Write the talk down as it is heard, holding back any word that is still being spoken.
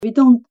We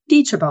don't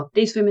teach about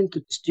these women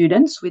to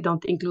students. We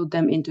don't include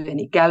them into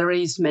any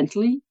galleries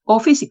mentally or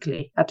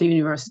physically at the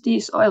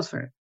universities or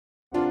elsewhere.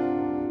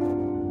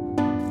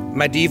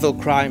 Medieval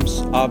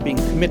crimes are being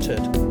committed.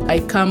 I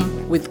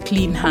come with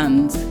clean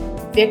hands.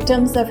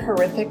 Victims of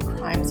horrific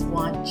crimes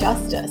want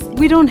justice.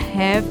 We don't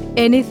have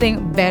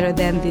anything better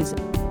than this.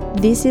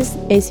 This is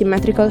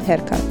Asymmetrical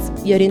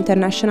Haircuts, your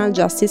international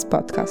justice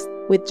podcast,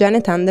 with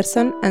Janet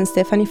Anderson and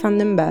Stephanie van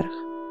den Berg.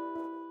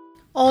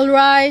 All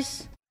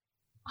rise.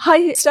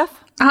 Hi,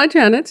 Steph. Hi,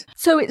 Janet.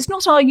 So it's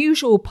not our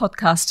usual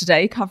podcast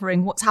today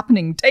covering what's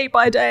happening day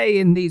by day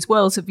in these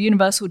worlds of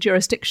universal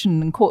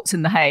jurisdiction and courts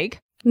in The Hague.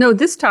 No,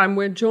 this time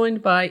we're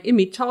joined by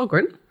Immi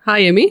Tallgren.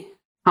 Hi, Immi.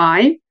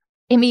 Hi.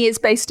 Immi is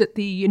based at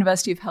the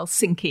University of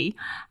Helsinki,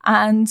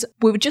 and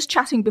we were just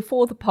chatting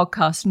before the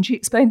podcast, and she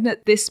explained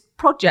that this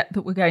project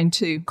that we're going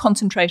to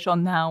concentrate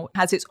on now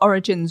has its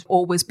origins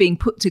or was being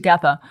put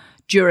together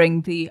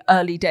during the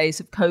early days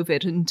of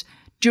COVID. And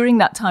during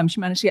that time,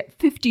 she managed to get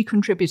 50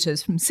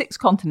 contributors from 6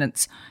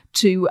 continents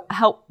to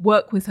help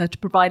work with her to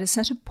provide a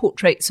set of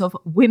portraits of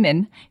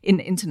women in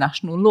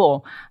international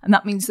law. And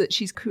that means that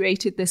she's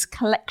created this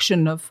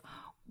collection of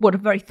what are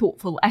very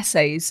thoughtful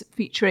essays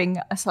featuring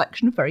a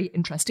selection of very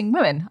interesting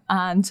women.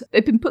 And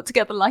they've been put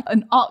together like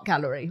an art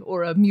gallery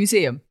or a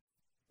museum.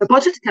 A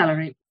portrait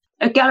gallery.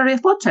 A gallery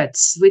of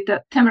portraits with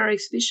a temporary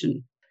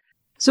exhibition.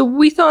 So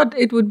we thought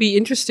it would be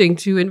interesting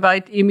to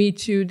invite Immi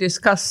to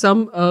discuss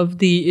some of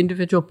the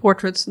individual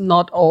portraits,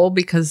 not all,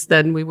 because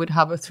then we would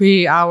have a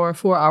 3-hour,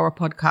 4-hour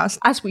podcast.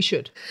 As we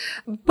should.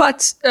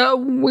 But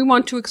we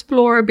want to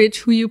explore a bit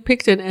who you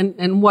picked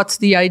and what's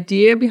the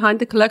idea behind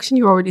the collection.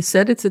 You already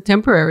said it's a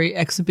temporary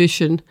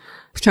exhibition,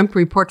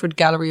 temporary portrait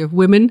gallery of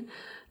women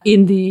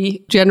in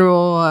the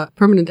general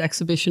permanent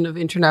exhibition of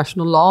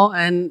international law.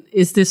 And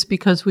is this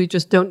because we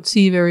just don't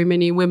see very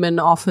many women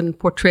often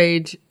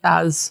portrayed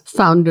as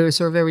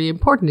founders or very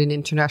important in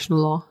international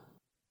law?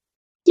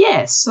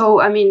 Yes.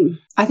 So,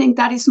 I think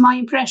that is my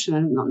impression,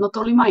 and not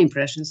only my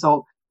impression.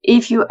 So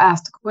if you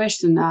ask the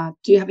question,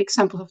 do you have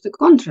examples of the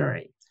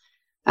contrary?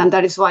 And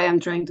that is why I'm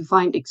trying to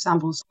find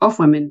examples of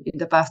women in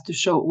the past to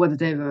show whether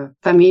they were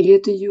familiar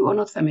to you or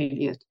not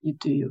familiar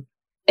to you.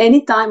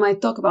 Anytime I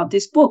talk about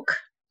this book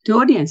to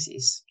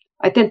audiences,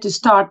 I tend to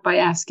start by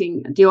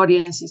asking the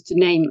audiences to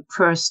name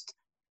first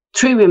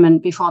 3 women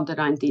before the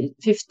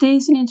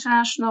 1950s in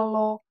international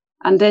law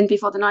and then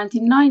before the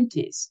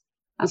 1990s.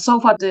 And so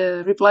far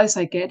the replies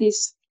I get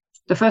is,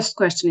 the first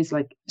question is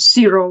like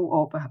 0,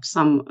 or perhaps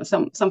some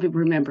people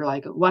remember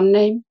like 1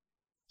 name.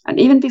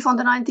 And even before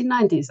the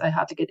 1990s, I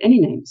hardly get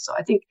any names. So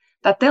I think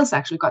that tells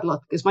actually quite a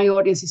lot, because my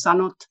audiences are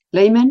not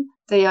laymen,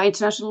 they are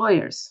international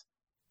lawyers.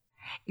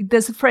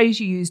 There's a phrase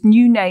you use,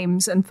 new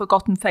names and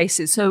forgotten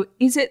faces. So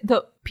is it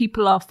that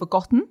people are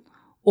forgotten,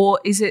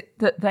 or is it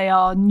that they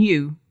are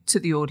new to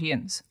the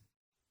audience?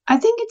 I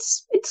think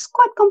it's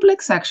quite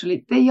complex,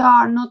 actually. They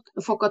are not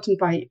forgotten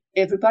by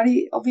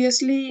everybody,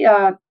 obviously.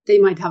 They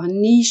might have a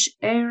niche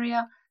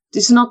area.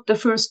 This is not the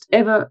first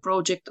ever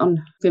project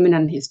on women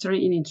and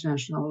history in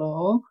international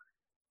law,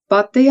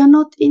 but they are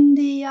not in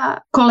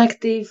the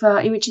collective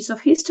images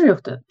of history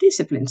of the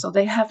discipline. So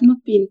they have not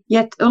been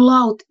yet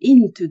allowed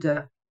into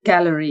the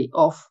gallery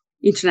of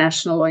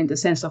international law in the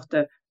sense of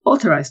the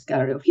authorized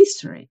gallery of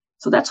history.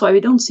 So that's why we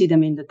don't see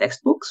them in the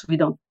textbooks. We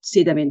don't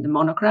see them in the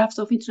monographs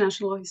of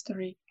international law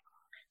history.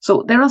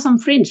 So there are some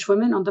fringe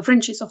women on the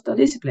fringes of the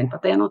discipline,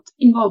 but they are not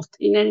involved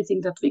in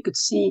anything that we could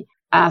see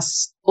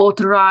as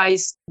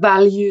authorized,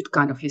 valued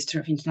kind of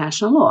history of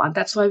international law. And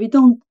that's why we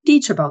don't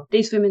teach about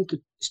these women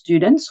to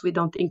students. We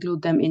don't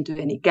include them into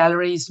any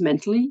galleries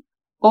mentally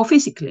or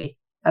physically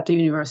at the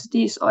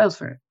universities or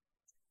elsewhere.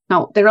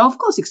 Now, there are, of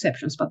course,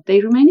 exceptions, but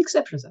they remain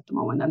exceptions at the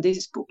moment. And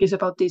this book is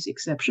about these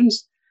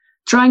exceptions.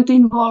 Trying to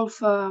involve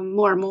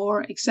more and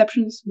more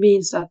exceptions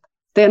means that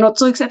they're not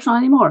so exceptional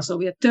anymore. So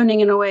we are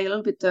turning, in a way, a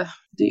little bit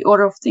the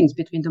order of things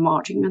between the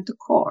margin and the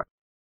core.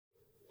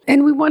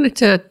 And we wanted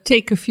to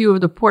take a few of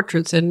the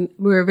portraits, and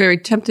we were very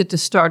tempted to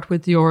start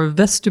with your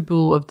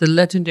Vestibule of the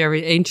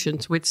Legendary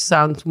Ancients, which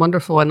sounds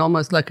wonderful and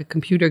almost like a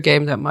computer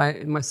game that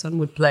my son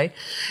would play.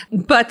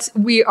 But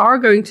we are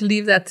going to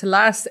leave that to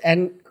last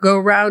and go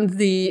around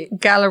the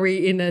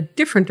gallery in a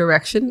different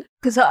direction.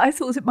 Because I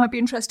thought it might be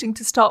interesting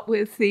to start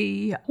with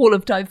the Hall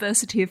of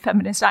Diversity of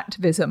Feminist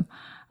Activism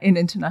in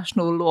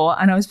international law.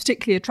 And I was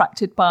particularly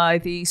attracted by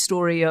the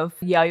story of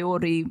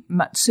Yayoi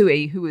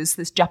Matsui, who was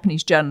this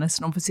Japanese journalist.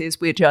 And obviously,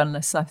 as we're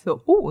journalists, I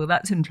thought, oh, well,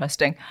 that's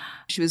interesting.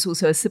 She was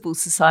also a civil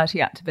society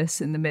activist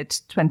in the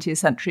mid-20th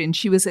century. And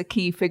she was a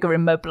key figure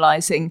in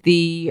mobilizing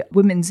the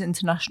Women's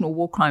International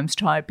War Crimes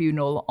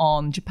Tribunal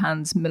on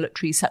Japan's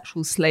military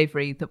sexual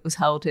slavery that was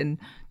held in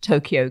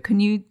Tokyo. Can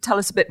you tell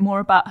us a bit more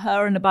about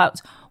her and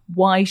about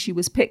why she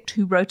was picked,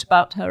 who wrote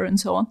about her, and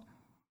so on?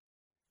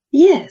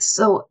 Yes,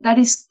 so that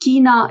is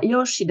Kina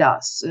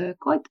Yoshida's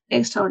quite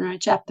extraordinary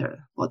chapter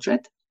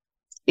portrait.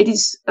 It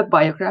is a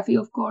biography,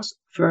 of course,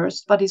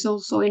 first, but it's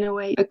also, in a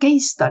way, a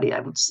case study, I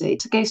would say.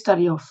 It's a case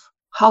study of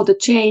how the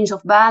change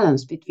of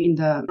balance between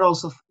the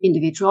roles of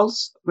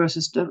individuals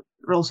versus the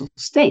roles of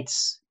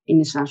states in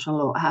international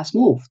law has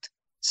moved.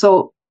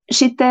 So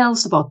she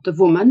tells about the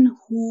woman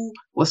who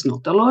was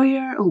not a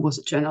lawyer, who was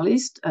a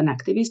journalist, an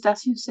activist,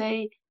 as you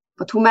say,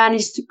 but who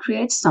managed to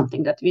create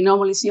something that we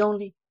normally see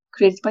only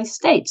created by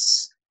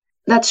states.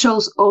 That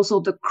shows also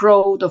the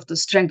growth of the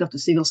strength of the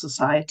civil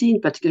society,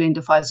 in particular in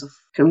the fields of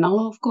criminal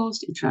law, of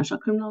course, international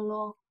criminal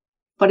law.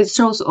 But it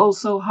shows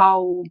also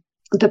how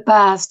the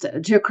past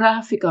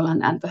geographical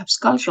and perhaps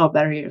cultural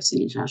barriers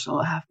in international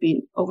law have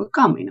been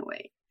overcome in a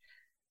way.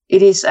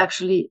 It is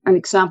actually an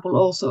example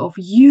also of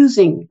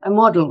using a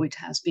model which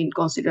has been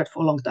considered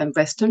for a long time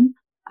Western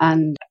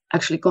and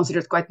actually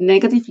considered quite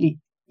negatively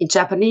in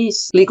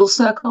Japanese legal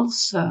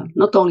circles,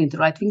 not only in the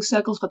right-wing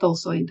circles, but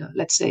also in the,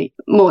 let's say,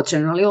 more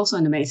generally also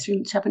in the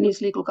mainstream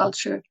Japanese legal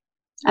culture.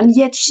 And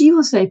yet she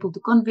was able to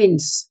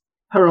convince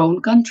her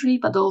own country,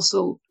 but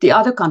also the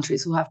other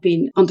countries who have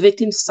been on the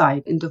victim's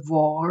side in the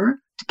war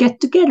to get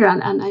together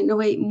and in a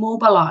way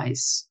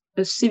mobilize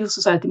a civil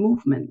society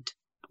movement,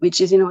 which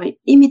is in a way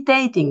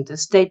imitating the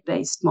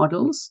state-based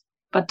models,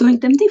 but doing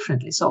them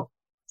differently. So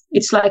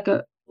it's like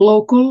a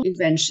local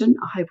invention,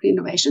 a hybrid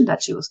innovation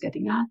that she was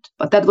getting at.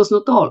 But that was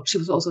not all. She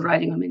was also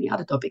writing on many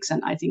other topics.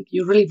 And I think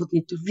you really would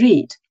need to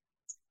read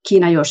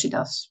Kiina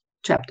Yoshida's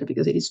chapter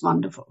because it is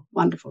wonderful,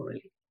 wonderful,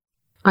 really.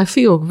 I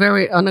feel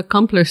very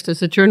unaccomplished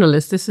as a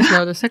journalist. This is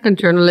now the second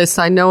journalist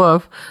I know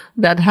of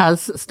that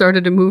has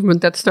started a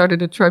movement that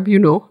started a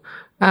tribunal.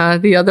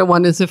 The other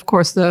one is, of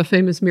course, the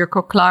famous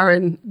Mirko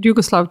Klarin,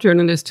 Yugoslav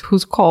journalist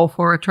whose call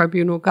for a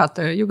tribunal got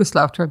the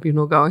Yugoslav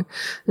tribunal going.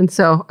 And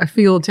so I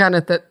feel,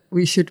 Janet, that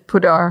we should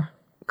put our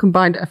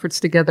combined efforts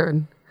together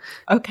and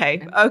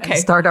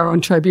start our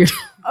own tribunal.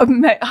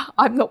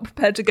 I'm not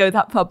prepared to go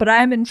that far, but I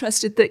am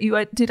interested that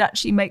you did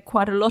actually make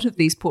quite a lot of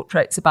these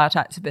portraits about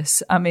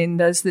activists. I mean,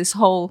 there's this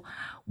whole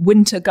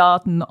winter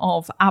garden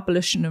of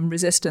abolition and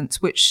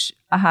resistance, which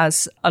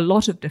has a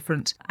lot of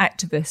different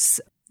activists.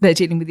 They're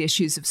dealing with the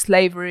issues of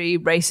slavery,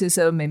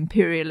 racism,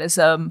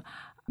 imperialism.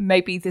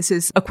 Maybe this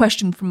is a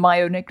question from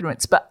my own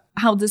ignorance, but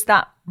how does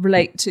that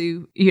relate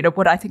to,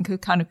 what I think are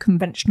kind of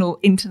conventional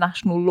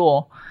international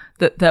law,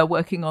 that they're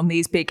working on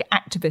these big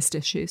activist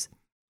issues?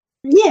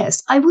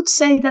 Yes, I would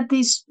say that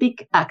these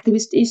big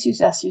activist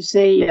issues, as you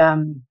say,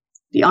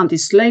 the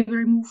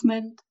anti-slavery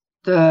movement,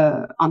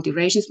 the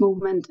anti-racist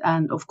movement,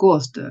 and of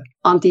course the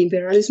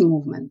anti-imperialism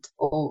movement,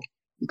 or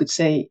you could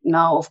say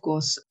now, of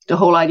course, the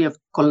whole idea of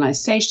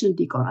colonization,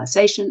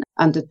 decolonization,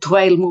 and the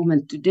 12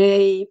 movement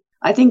today.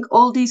 I think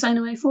all these are in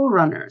a way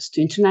forerunners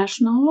to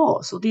international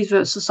law. So these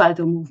were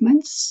societal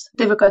movements.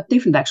 They were quite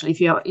different, actually.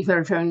 If you're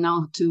referring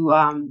now to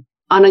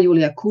Anna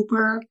Julia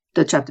Cooper,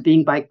 the chapter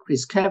being by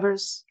Chris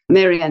Cavers,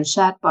 Mary Ann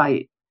Shadd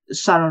by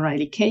Sarah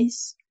Riley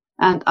Case,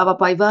 and Ava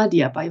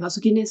Paivadia by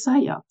Vasuki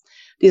Nesaya.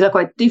 These are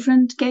quite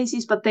different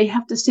cases, but they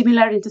have the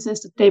similarity in the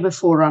sense that they were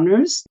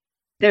forerunners.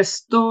 Their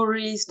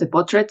stories, the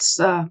portraits,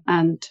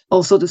 and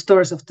also the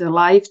stories of their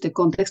life, the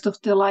context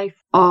of their life,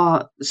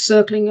 are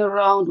circling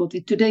around what we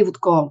today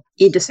would call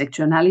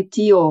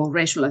intersectionality or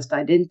racialized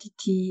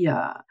identity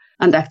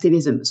and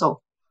activism.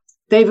 So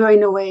they were,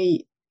 in a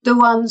way, the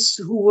ones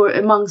who were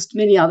amongst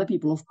many other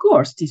people, of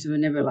course. These were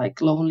never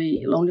like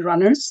lonely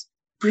runners,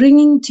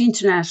 bringing to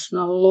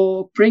international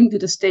law, bring to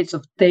the states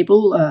of the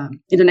table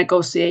in the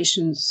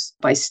negotiations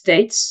by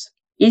states,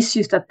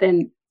 issues that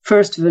then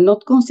first were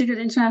not considered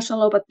international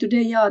law, but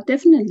today are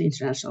definitely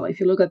international. If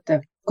you look at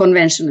the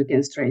Convention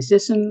Against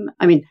Racism,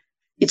 I mean,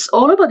 it's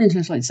all about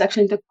international. It's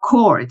actually the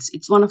core.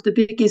 It's one of the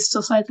biggest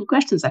societal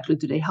questions actually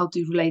today, how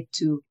to relate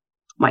to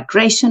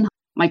migration.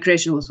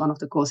 Migration was one of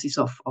the causes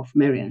of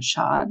Mary Ann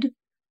Shadd.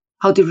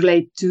 How to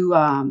relate to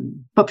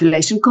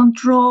population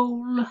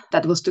control,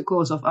 that was the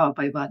cause of Ava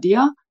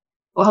Paivadia,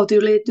 or how to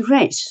relate to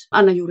race,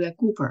 Anna Julia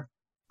Cooper.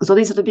 So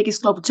these are the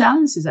biggest global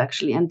challenges,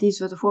 actually, and these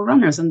were the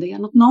forerunners, and they are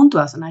not known to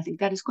us, and I think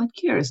that is quite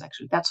curious,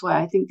 actually. That's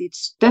why I think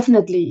it's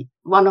definitely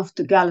one of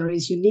the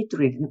galleries you need to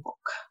read in a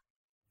book.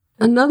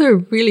 Another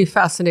really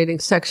fascinating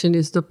section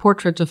is the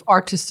portrait of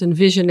artists and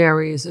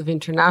visionaries of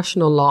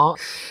international law.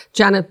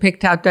 Janet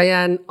picked out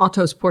Diane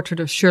Otto's portrait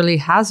of Shirley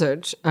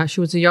Hazzard.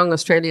 She was a young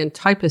Australian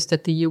typist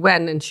at the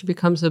UN, and she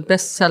becomes a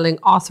best-selling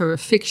author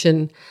of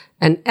fiction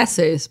and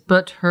essays.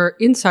 But her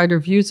insider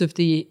views of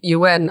the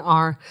UN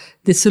are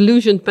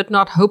disillusioned but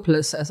not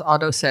hopeless, as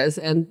Otto says,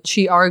 and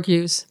she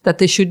argues that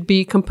they should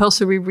be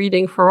compulsory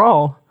reading for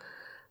all.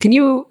 Can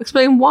you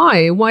explain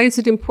why? Why is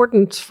it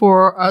important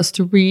for us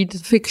to read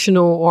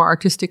fictional or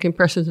artistic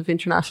impressions of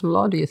international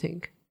law, do you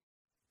think?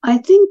 I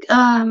think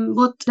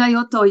what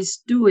Diotto is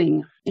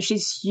doing,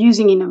 she's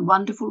using in a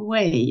wonderful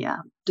way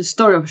the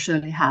story of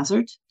Shirley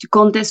Hazzard to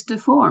contest the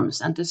forms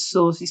and the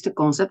sources, the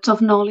concepts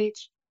of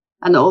knowledge,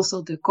 and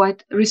also the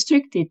quite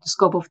restricted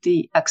scope of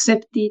the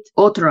accepted,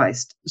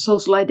 authorized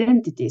social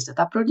identities that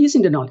are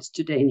producing the knowledge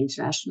today in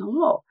international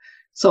law.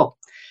 So,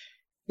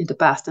 in the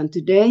past and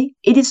today,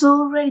 it is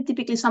already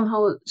typically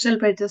somehow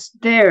celebrated as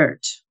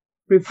dared,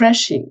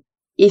 refreshing,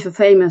 if a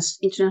famous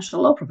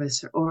international law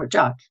professor or a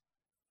judge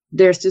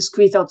dares to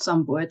squeeze out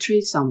some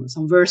poetry, some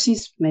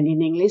verses, many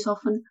in English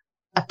often,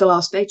 at the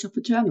last page of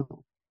a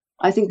journal.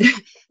 I think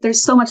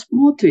there's so much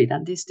more to it,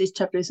 and this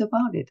chapter is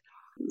about it.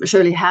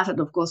 Shirley Hazzard,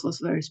 of course,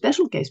 was a very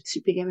special case.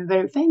 She became a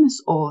very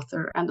famous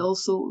author and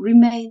also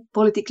remained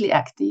politically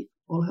active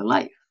all her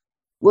life.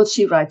 What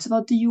she writes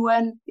about the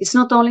UN is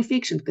not only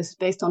fiction, because it's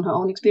based on her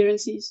own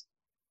experiences.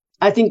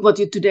 I think what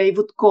you today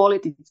would call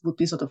it would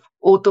be sort of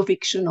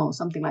autofiction or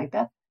something like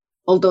that,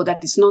 although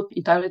that is not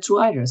entirely true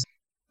either.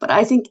 But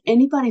I think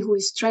anybody who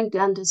is trying to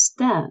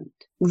understand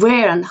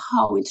where and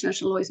how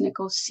international law is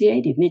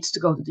negotiated needs to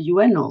go to the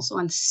UN also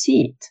and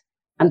see it.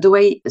 And the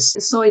way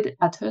she saw it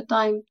at her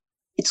time,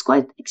 it's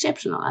quite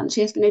exceptional, and she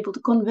has been able to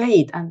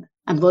convey it. And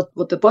what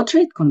the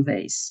portrait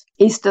conveys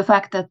is the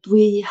fact that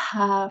we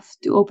have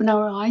to open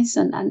our eyes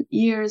and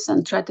ears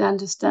and try to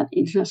understand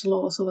international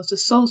law also as a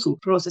social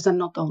process and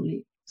not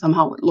only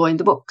somehow law in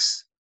the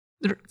books.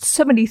 There are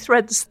so many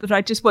threads that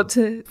I just want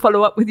to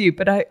follow up with you,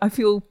 but I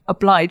feel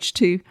obliged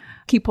to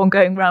keep on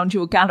going around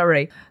your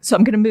gallery. So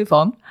I'm going to move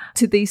on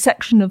to the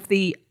section of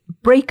the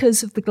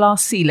breakers of the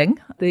glass ceiling,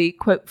 the,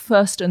 quote,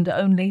 first and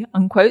only,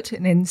 unquote,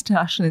 in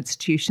international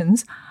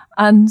institutions.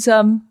 And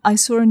I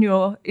saw in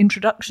your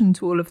introduction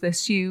to all of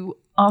this, you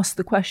asked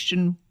the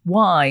question,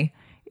 why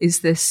is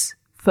this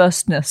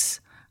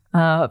firstness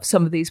of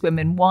some of these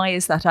women? Why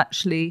is that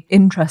actually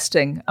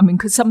interesting? I mean,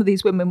 because some of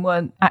these women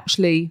weren't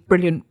actually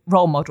brilliant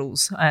role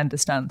models, I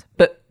understand,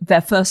 but their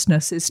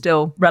firstness is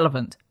still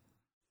relevant.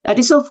 That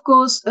is, of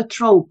course, a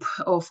trope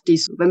of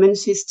this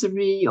women's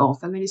history or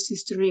feminist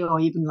history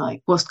or even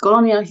like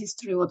post-colonial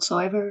history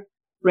whatsoever,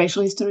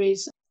 racial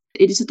histories.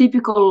 It is a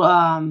typical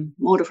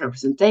mode of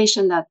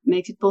representation that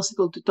makes it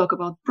possible to talk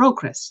about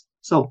progress.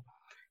 So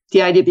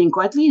the idea being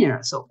quite linear.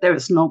 So there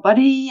was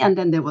nobody, and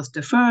then there was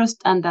the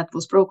first, and that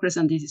was progress,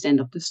 and this is the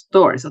end of the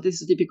story. So this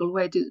is a typical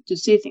way to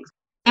see things.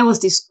 There was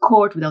this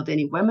court without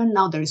any women,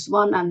 now there is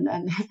one,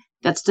 and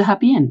that's the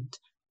happy end.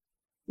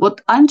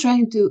 What I'm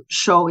trying to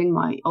show in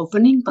my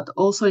opening, but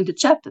also in the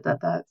chapter that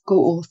I've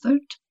co-authored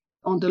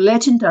on the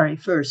legendary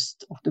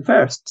first of the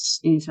firsts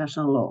in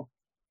international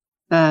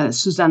law,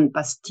 Suzanne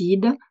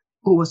Bastide,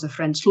 who was a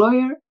French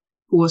lawyer,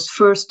 who was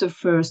first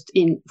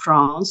in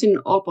France in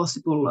all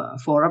possible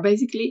fora,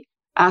 basically,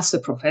 as a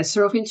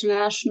professor of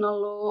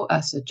international law,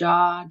 as a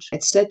judge,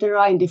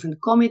 etc., in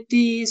different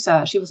committees.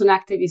 She was an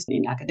activist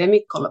in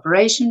academic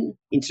collaboration,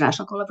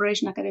 international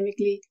collaboration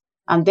academically.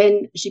 And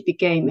then she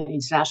became an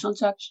international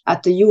judge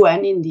at the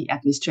UN in the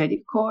administrative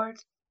court.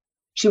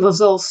 She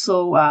was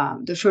also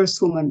the first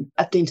woman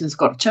at the International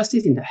Court of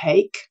Justice in The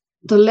Hague,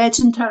 the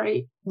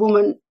legendary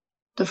woman,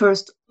 the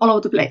first all over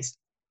the place.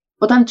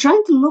 What I'm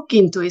trying to look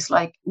into is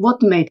like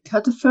what made her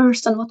the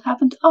first and what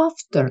happened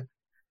after.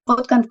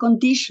 What kind of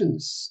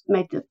conditions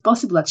made it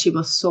possible that she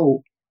was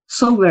so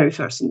very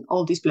first in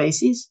all these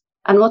places,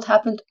 and what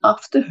happened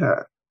after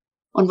her,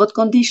 on what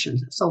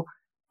conditions. So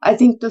I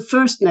think the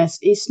firstness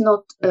is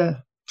not a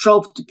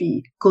trope to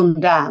be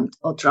condemned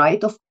or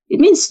tried.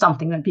 It means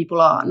something when people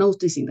are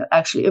noticing that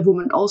actually a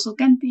woman also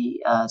can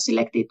be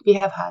selected. We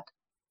have had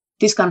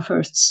this kind of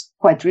firsts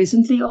quite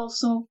recently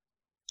also.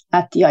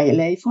 At the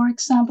ILA, for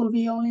example,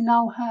 we only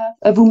now have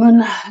a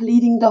woman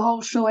leading the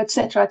whole show,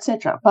 etc.,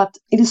 etc. But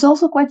it is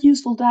also quite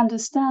useful to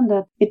understand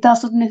that it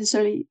does not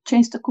necessarily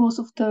change the course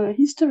of the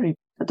history,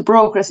 that the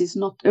progress is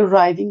not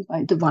arriving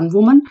by the one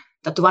woman,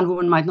 that the one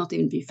woman might not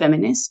even be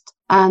feminist,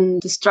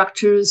 and the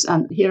structures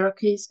and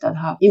hierarchies that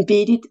have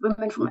impeded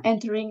women from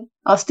entering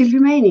are still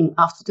remaining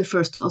after the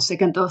first or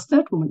second or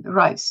third woman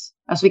arrives.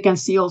 As we can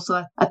see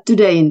also at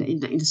today in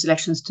the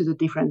selections to the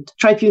different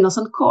tribunals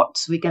and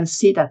courts, we can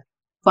see that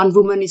one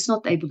woman is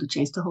not able to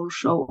change the whole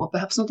show, or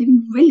perhaps not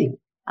even willing.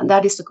 And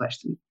that is the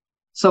question.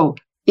 So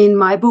in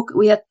my book,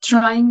 we are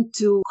trying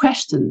to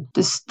question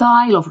the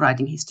style of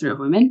writing history of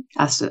women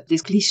as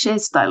this cliché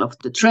style of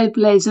the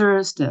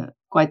trailblazers, the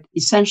quite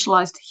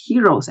essentialized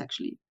heroes,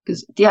 actually.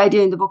 Because the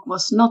idea in the book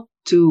was not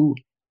to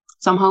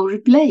somehow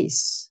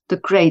replace the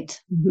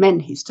great men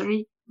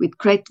history with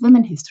great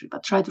women history,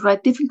 but try to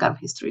write different kind of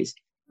histories.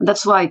 And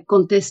that's why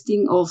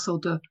contesting also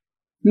the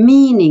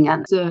meaning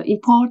and the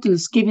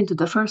importance given to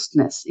the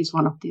firstness is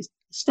one of these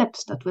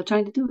steps that we're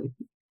trying to do.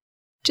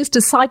 Just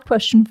a side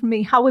question from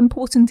me. How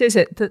important is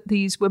it that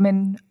these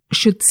women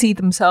should see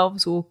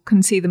themselves or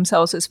can see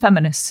themselves as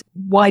feminists?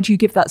 Why do you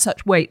give that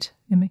such weight,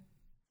 Immi?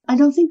 I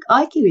don't think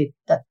I give it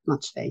that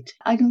much weight.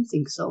 I don't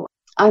think so.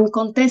 I'm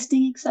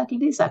contesting exactly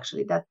this,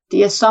 actually, that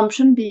the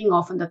assumption being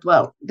often that,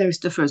 well, there is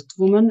the first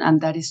woman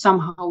and that is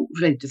somehow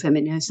related to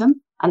feminism.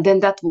 And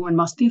then that woman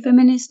must be a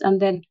feminist. And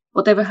then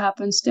whatever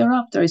happens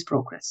thereafter is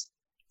progress.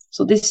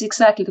 So this is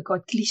exactly the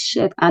quite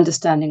cliché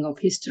understanding of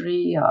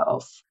history,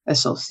 of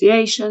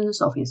associations,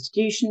 of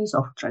institutions,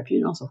 of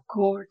tribunals, of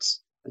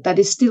courts, that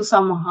is still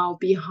somehow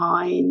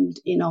behind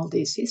in all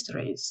these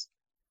histories.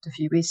 The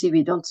few we see,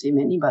 we don't see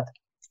many, but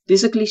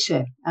this is a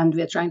cliché, and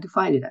we're trying to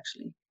find it,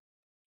 actually.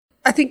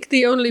 I think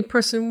the only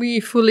person we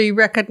fully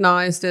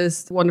recognized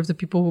as one of the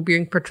people who were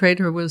being portrayed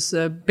her was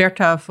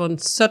Bertha von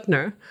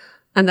Suttner.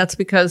 And that's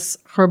because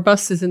her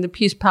bust is in the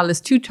Peace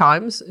Palace 2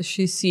 times.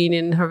 She's seen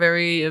in her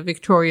very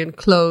Victorian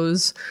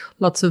clothes,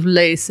 lots of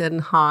lace and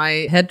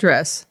high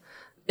headdress.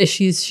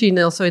 She's seen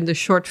also in the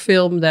short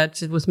film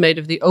that was made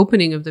of the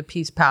opening of the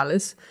Peace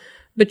Palace.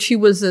 But she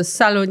was a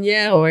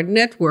salonière or a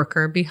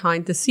networker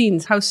behind the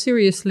scenes. How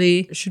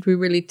seriously should we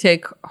really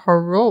take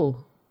her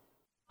role?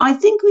 I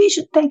think we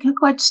should take her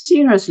quite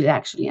seriously,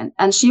 actually.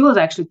 And she was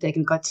actually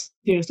taken quite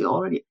seriously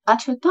already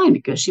at her time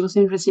because she was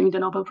receiving the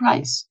Nobel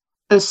Prize.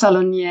 A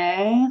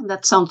salonière,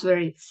 that sounds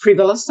very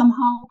frivolous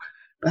somehow,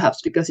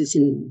 perhaps because it's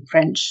in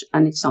French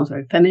and it sounds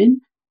very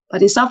feminine.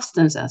 But in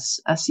substance, as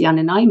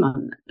Janne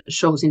Nijman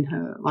shows in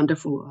her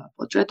wonderful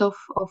portrait of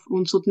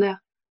Unzutner,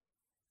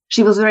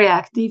 she was very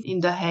active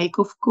in The Hague,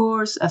 of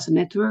course, as a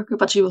networker,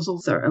 but she was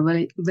also a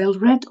very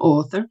well-read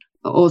author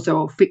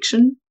of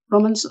fiction,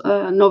 romance,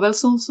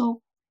 novels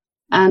also.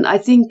 And I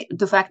think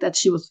the fact that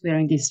she was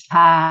wearing this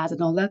hat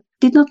and all that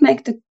did not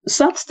make the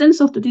substance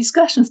of the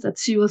discussions that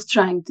she was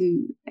trying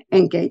to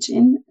engage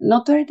in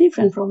not very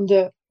different from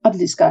the other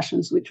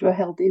discussions which were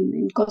held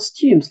in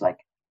costumes, like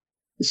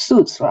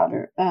suits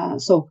rather.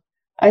 So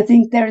I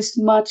think there is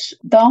much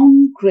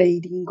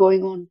downgrading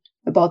going on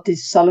about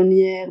this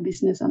salonière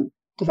business and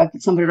the fact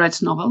that somebody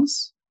writes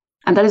novels.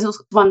 And that is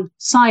also one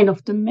sign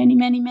of the many,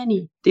 many,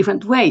 many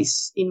different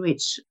ways in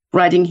which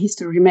writing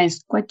history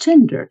remains quite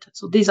gendered.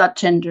 So these are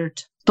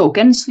gendered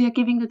tokens we are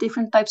giving the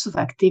different types of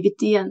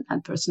activity and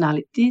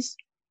personalities.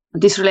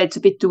 And this relates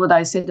a bit to what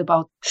I said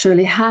about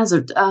Shirley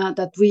Hazard,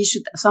 that we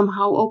should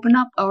somehow open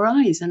up our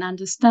eyes and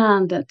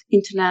understand that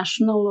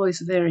international law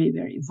is a very,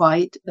 very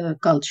wide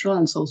cultural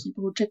and social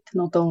project,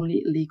 not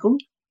only legal,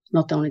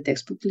 not only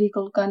textbook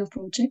legal kind of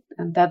project,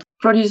 and that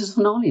produces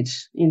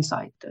knowledge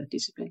inside the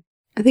discipline.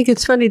 I think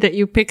it's funny that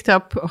you picked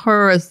up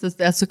her as a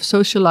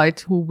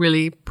socialite who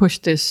really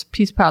pushed this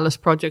Peace Palace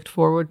project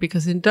forward,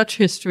 because in Dutch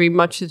history,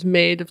 much is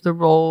made of the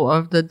role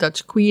of the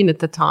Dutch queen at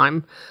the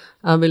time,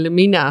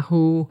 Wilhelmina,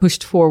 who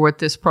pushed forward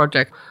this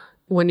project.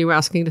 When you were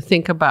asking to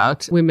think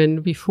about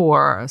women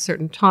before a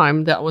certain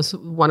time, that was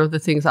one of the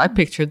things I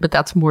pictured, but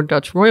that's more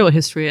Dutch royal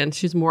history, and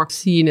she's more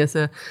seen as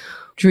a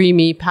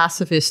dreamy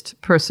pacifist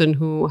person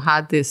who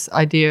had this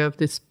idea of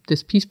this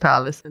Peace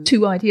Palace.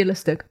 Too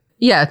idealistic.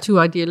 Yeah, too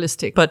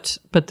idealistic. But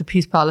the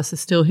Peace Palace is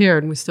still here,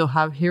 and we still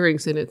have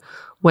hearings in it.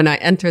 When I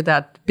enter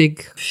that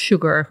big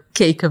sugar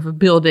cake of a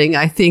building,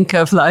 I think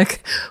of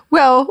like,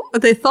 well,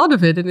 they thought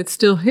of it and it's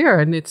still here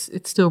and it's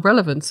still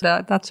relevant.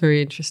 So that's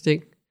very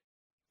interesting.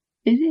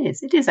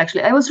 It is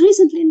actually. I was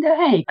recently in The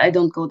Hague. I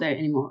don't go there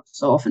anymore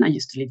so often. I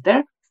used to live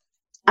there.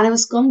 And I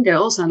was going there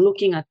also and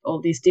looking at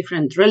all these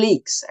different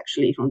relics,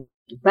 actually, from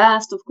the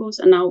past, of course,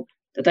 and now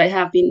that I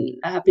have been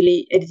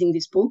happily editing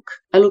this book,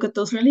 I look at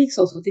those relics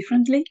also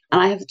differently.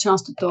 And I have the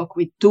chance to talk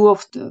with two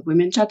of the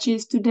women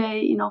judges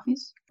today in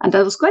office. And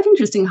that was quite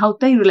interesting how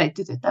they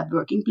related to that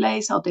working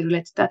place, how they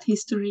relate to that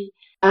history.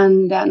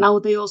 And now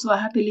they also are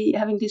happily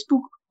having this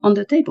book on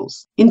the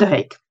tables in The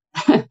Hague,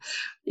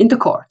 in the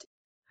court.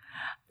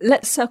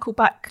 Let's circle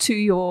back to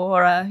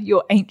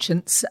your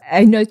ancients.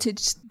 I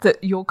noted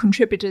that your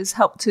contributors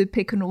helped to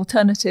pick an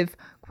alternative,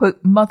 quote,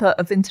 mother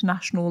of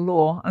international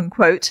law,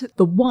 unquote,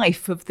 the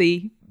wife of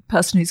the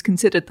person who's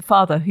considered the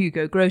father,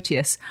 Hugo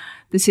Grotius.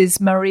 This is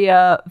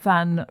Maria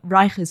van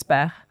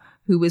Rijsberg,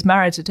 who was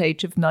married at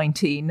age of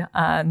 19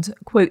 and,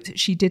 quote,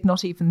 she did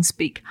not even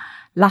speak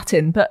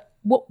Latin. But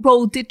what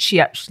role did she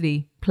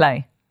actually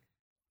play?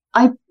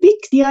 I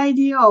picked the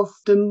idea of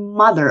the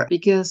mother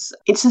because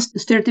it's a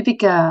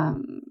stereotypic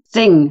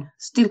thing,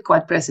 still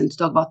quite present, to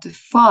talk about the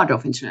father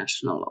of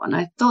international law. And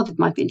I thought it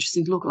might be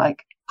interesting to look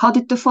like, how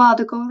did the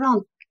father go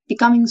around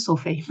becoming so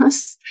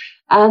famous?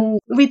 And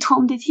with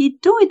whom did he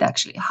do it,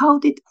 actually? How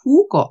did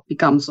Hugo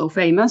become so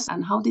famous?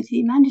 And how did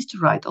he manage to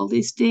write all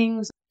these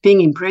things,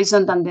 being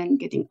imprisoned and then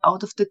getting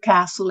out of the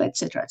castle,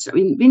 etc.? So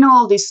we know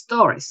all these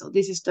stories. So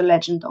this is the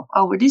legend of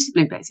our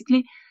discipline,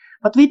 basically.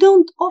 But we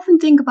don't often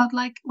think about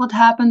like what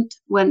happened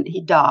when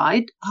he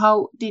died.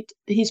 How did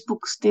his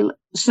books still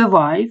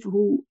survive?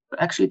 Who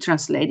actually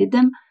translated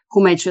them?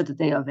 Who made sure that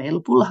they are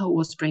available? Who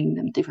was bringing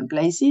them to different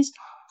places?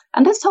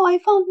 And that's how I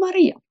found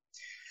Maria.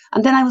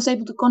 And then I was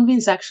able to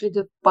convince actually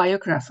the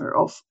biographer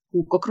of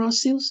Hugo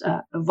Grotius,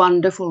 a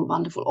wonderful,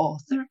 wonderful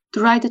author,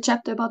 to write a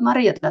chapter about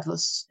Maria. That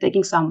was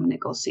taking some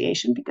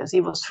negotiation because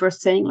he was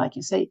first saying, like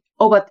you say,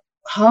 oh, but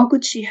how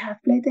could she have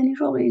played any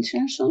role in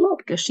international law?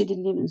 Because she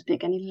didn't even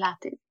speak any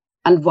Latin.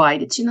 And why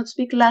did she not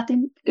speak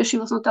Latin? Because she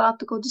was not allowed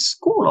to go to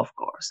school, of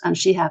course. And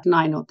she had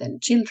 9 or 10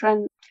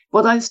 children.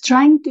 What I was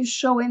trying to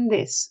show in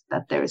this,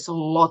 that there is a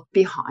lot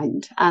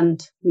behind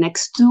and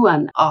next to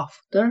and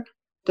after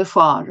the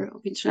father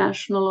of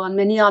international law and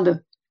many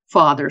other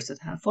fathers that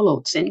have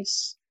followed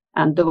since.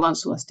 And the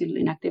ones who are still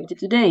in activity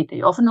today,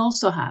 they often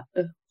also have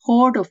a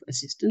horde of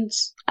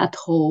assistants at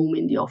home,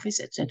 in the office,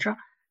 etc.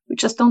 We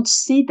just don't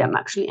see them,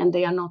 actually, and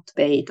they are not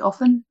paid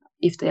often.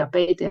 If they are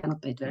paid, they are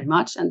not paid very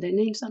much, and their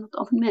names are not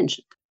often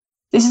mentioned.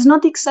 This is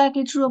not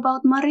exactly true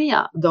about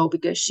Maria, though,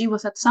 because she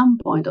was at some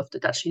point of the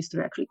Dutch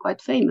history actually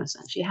quite famous,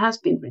 and she has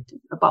been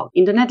written about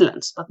in the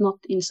Netherlands, but not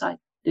inside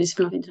the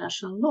discipline of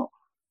international law.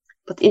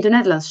 But in the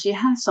Netherlands, she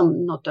has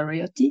some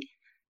notoriety.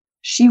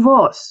 She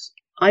was,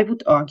 I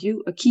would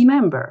argue, a key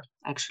member,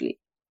 actually,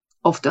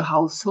 of the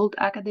Household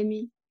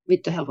Academy,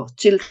 with the help of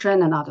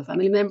children and other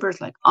family members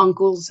like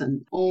uncles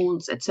and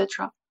aunts,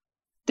 etc.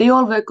 They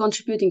all were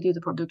contributing to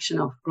the production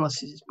of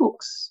Gross's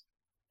books.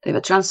 They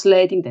were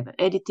translating, they were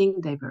editing,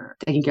 they were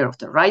taking care of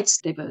the rights,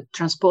 they were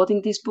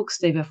transporting these books,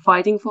 they were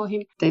fighting for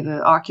him, they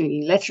were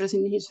arguing letters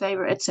in his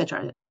favor,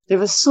 etc. There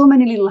were so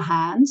many little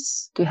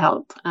hands to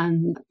help,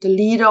 and the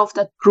leader of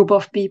that group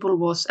of people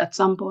was at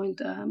some point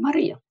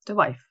Maria, the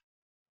wife.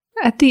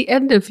 At the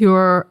end of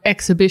your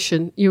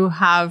exhibition, you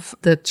have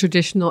the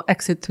traditional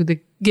exit to the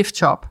gift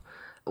shop.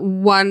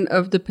 One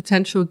of the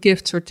potential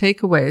gifts or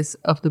takeaways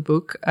of the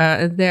book,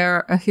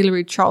 there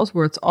Hilary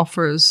Charlesworth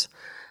offers.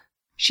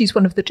 She's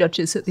one of the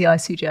judges at the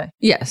ICJ.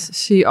 Yes,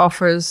 she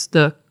offers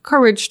the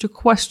courage to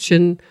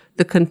question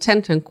the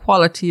content and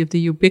quality of the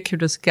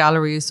ubiquitous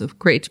galleries of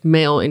great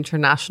male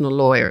international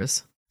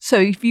lawyers.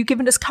 So have you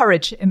given us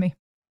courage, Immi?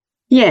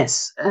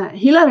 Yes,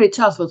 Hilary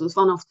Charlesworth was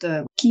one of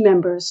the key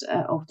members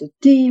of the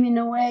team in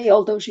a way,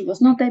 although she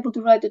was not able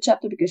to write the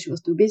chapter because she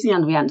was too busy,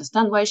 and we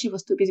understand why she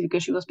was too busy,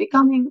 because she was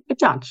becoming a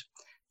judge.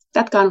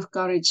 That kind of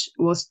courage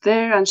was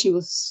there, and she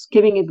was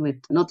giving it with,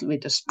 not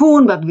with a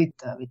spoon, but with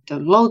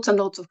loads and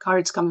loads of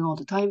courage coming all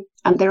the time.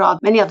 And there are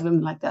many other women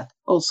like that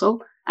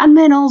also, and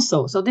men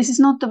also. So this is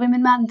not the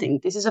women-man thing.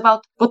 This is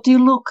about what do you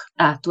look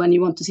at when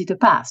you want to see the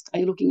past. Are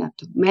you looking at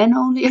the men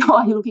only, or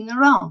are you looking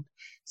around?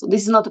 So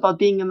this is not about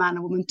being a man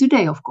or woman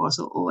today, of course,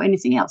 or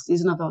anything else. This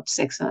is not about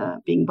sex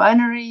being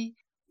binary.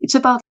 It's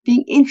about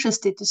being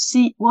interested to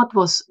see what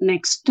was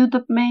next to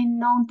the main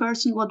known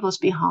person, what was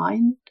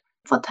behind,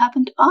 what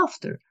happened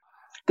after.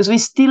 Because we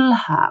still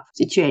have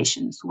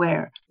situations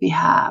where we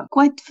have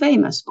quite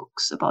famous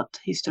books about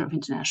history of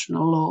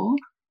international law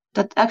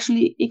that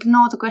actually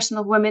ignore the question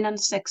of women and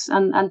sex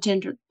and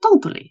gender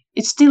totally.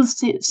 It's still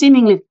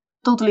seemingly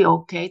totally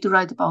okay to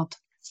write about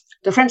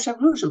the French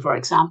Revolution, for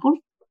example,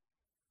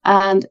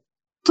 and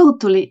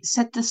totally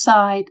set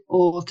aside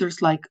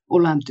authors like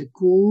Olympe de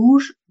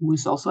Gouges, who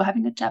is also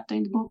having a chapter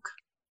in the book,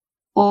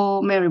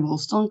 or Mary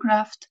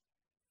Wollstonecraft.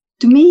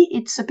 To me,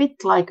 it's a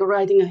bit like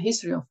writing a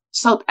history of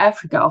South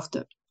Africa of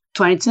the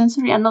 20th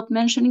century and not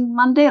mentioning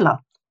Mandela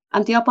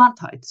and the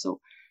apartheid.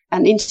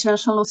 And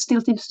international law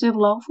still seems to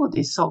allow for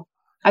this. So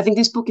I think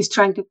this book is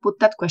trying to put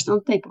that question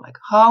on the table. Like,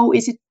 how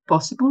is it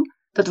possible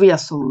that we are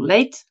so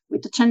late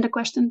with the gender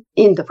question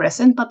in the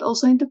present, but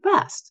also in the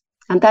past?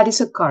 And that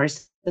is a courage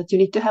that you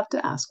need to have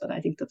to ask. But I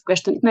think the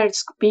question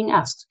merits being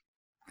asked.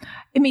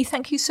 Immi,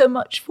 thank you so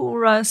much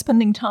for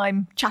spending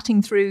time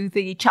chatting through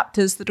the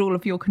chapters that all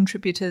of your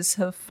contributors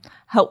have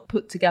helped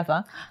put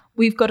together.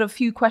 We've got a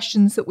few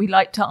questions that we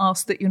like to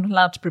ask that you're not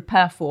allowed to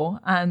prepare for.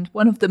 And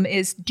one of them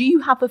is, do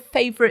you have a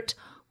favourite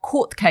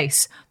court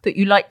case that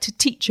you like to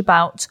teach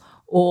about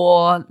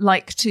or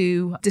like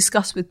to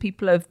discuss with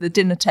people over the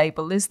dinner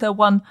table? Is there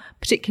one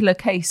particular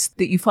case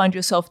that you find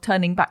yourself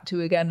turning back to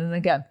again and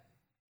again?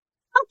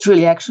 Not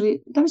really,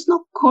 actually. There is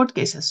no court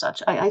case as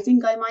such. I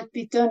think I might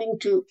be turning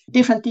to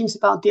different themes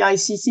about the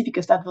ICC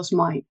because that was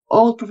my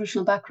old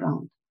professional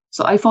background.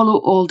 So I follow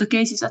all the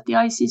cases at the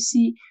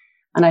ICC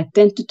and I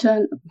tend to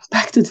turn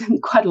back to them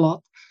quite a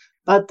lot.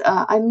 But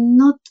I'm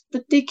not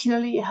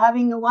particularly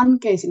having one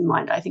case in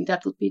mind. I think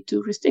that would be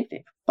too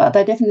restrictive. But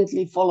I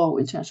definitely follow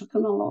international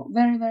criminal law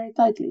very, very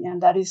tightly.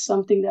 And that is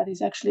something that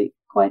is actually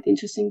quite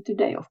interesting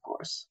today, of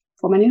course,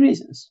 for many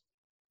reasons.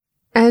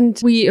 And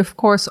we, of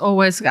course,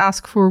 always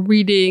ask for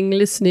reading,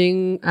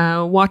 listening,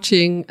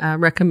 watching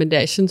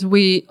recommendations.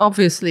 We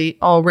obviously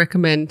all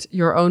recommend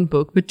your own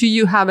book, but do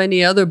you have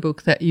any other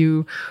book that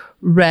you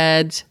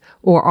read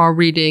or are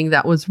reading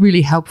that was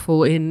really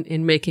helpful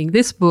in making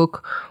this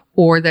book,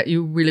 or that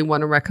you really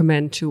want to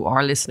recommend to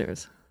our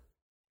listeners?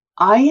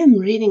 I am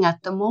reading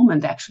at the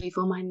moment, actually,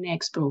 for my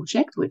next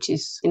project, which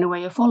is in a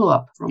way a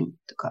follow-up from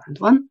the current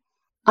one.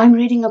 I'm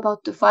reading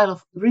about the file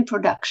of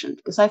reproduction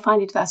because I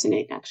find it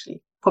fascinating,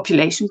 actually.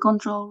 Population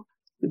control,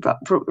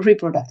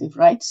 reproductive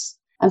rights.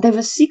 And there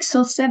were 6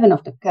 or 7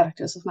 of the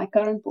characters of my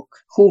current book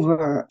who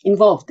were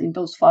involved in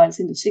those files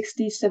in the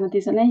 60s,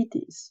 70s, and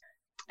 80s.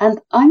 And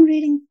I'm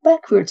reading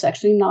backwards,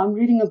 actually, now. I'm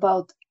reading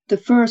about the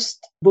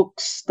first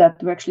books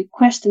that were actually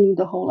questioning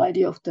the whole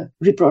idea of the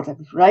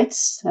reproductive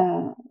rights.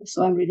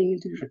 So I'm reading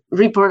into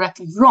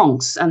reproductive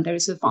wrongs. And there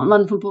is a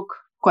wonderful book,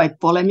 quite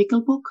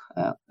polemical book,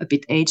 a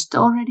bit aged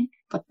already,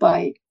 but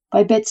by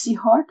Betsy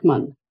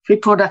Hartman,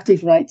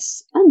 Reproductive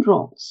Rights and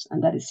Wrongs.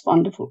 And that is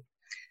wonderful.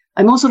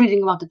 I'm also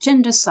reading about the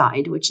gender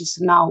side, which is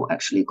now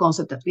actually a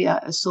concept that we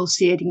are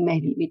associating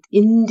maybe with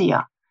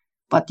India,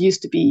 but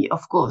used to be,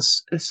 of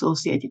course,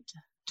 associated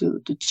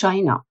to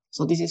China.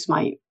 So this is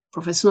my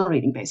professional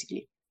reading,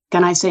 basically.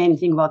 Can I say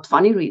anything about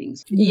funny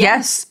readings?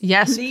 Yes,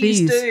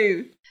 please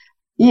do.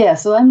 Yeah,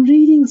 so I'm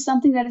reading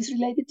something that is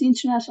related to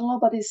international law,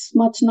 but it's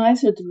much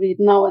nicer to read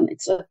now, and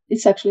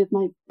it's actually at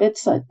my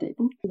bedside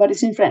table, but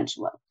it's in French.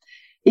 Well,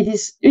 it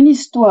is Une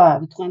histoire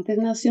du droit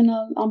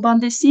international en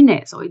bande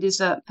dessinée. So it is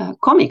a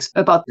comics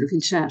about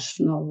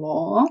international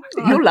law.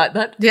 You'll like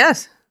that.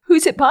 Yes.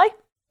 Who's it by?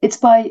 It's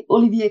by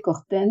Olivier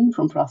Courten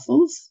from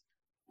Brussels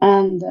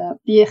and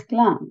Pierre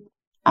Klein.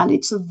 And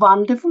it's a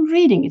wonderful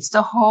reading. It's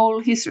the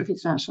whole history of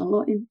international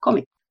law in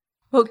comics.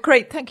 Well,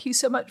 great. Thank you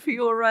so much for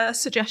your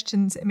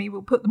suggestions, Immi.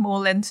 We'll put them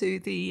all into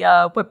the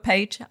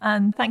webpage.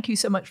 And thank you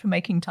so much for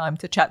making time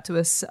to chat to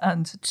us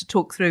and to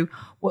talk through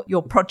what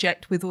your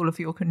project with all of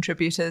your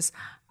contributors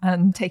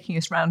and taking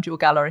us around your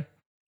gallery.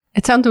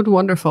 It sounded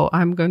wonderful.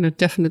 I'm going to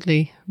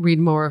definitely read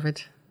more of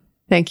it.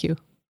 Thank you.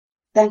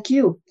 Thank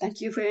you. Thank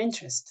you for your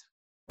interest.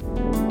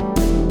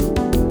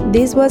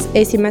 This was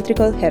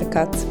Asymmetrical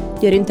Haircuts,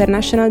 your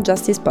international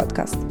justice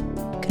podcast,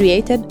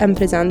 created and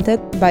presented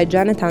by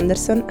Janet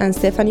Anderson and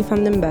Stephanie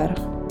van den Berg.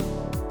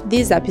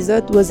 This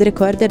episode was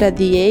recorded at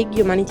the Hague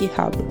Humanity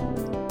Hub,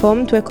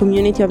 home to a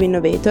community of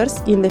innovators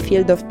in the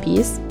field of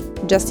peace,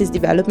 justice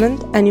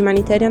development, and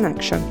humanitarian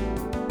action.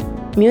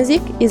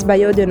 Music is by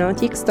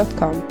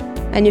audionautics.com,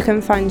 and you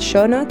can find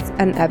show notes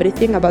and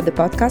everything about the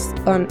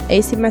podcast on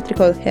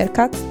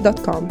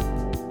asymmetricalhaircuts.com.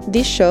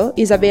 This show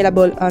is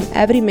available on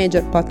every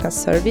major podcast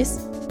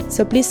service,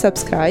 so please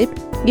subscribe,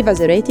 give us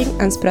a rating,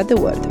 and spread the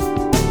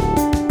word.